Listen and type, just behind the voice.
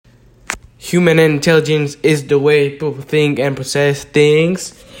Human intelligence is the way people think and process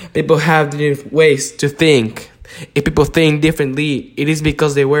things. People have different ways to think. If people think differently, it is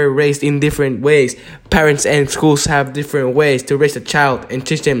because they were raised in different ways. Parents and schools have different ways to raise a child and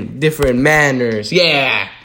teach them different manners. Yeah!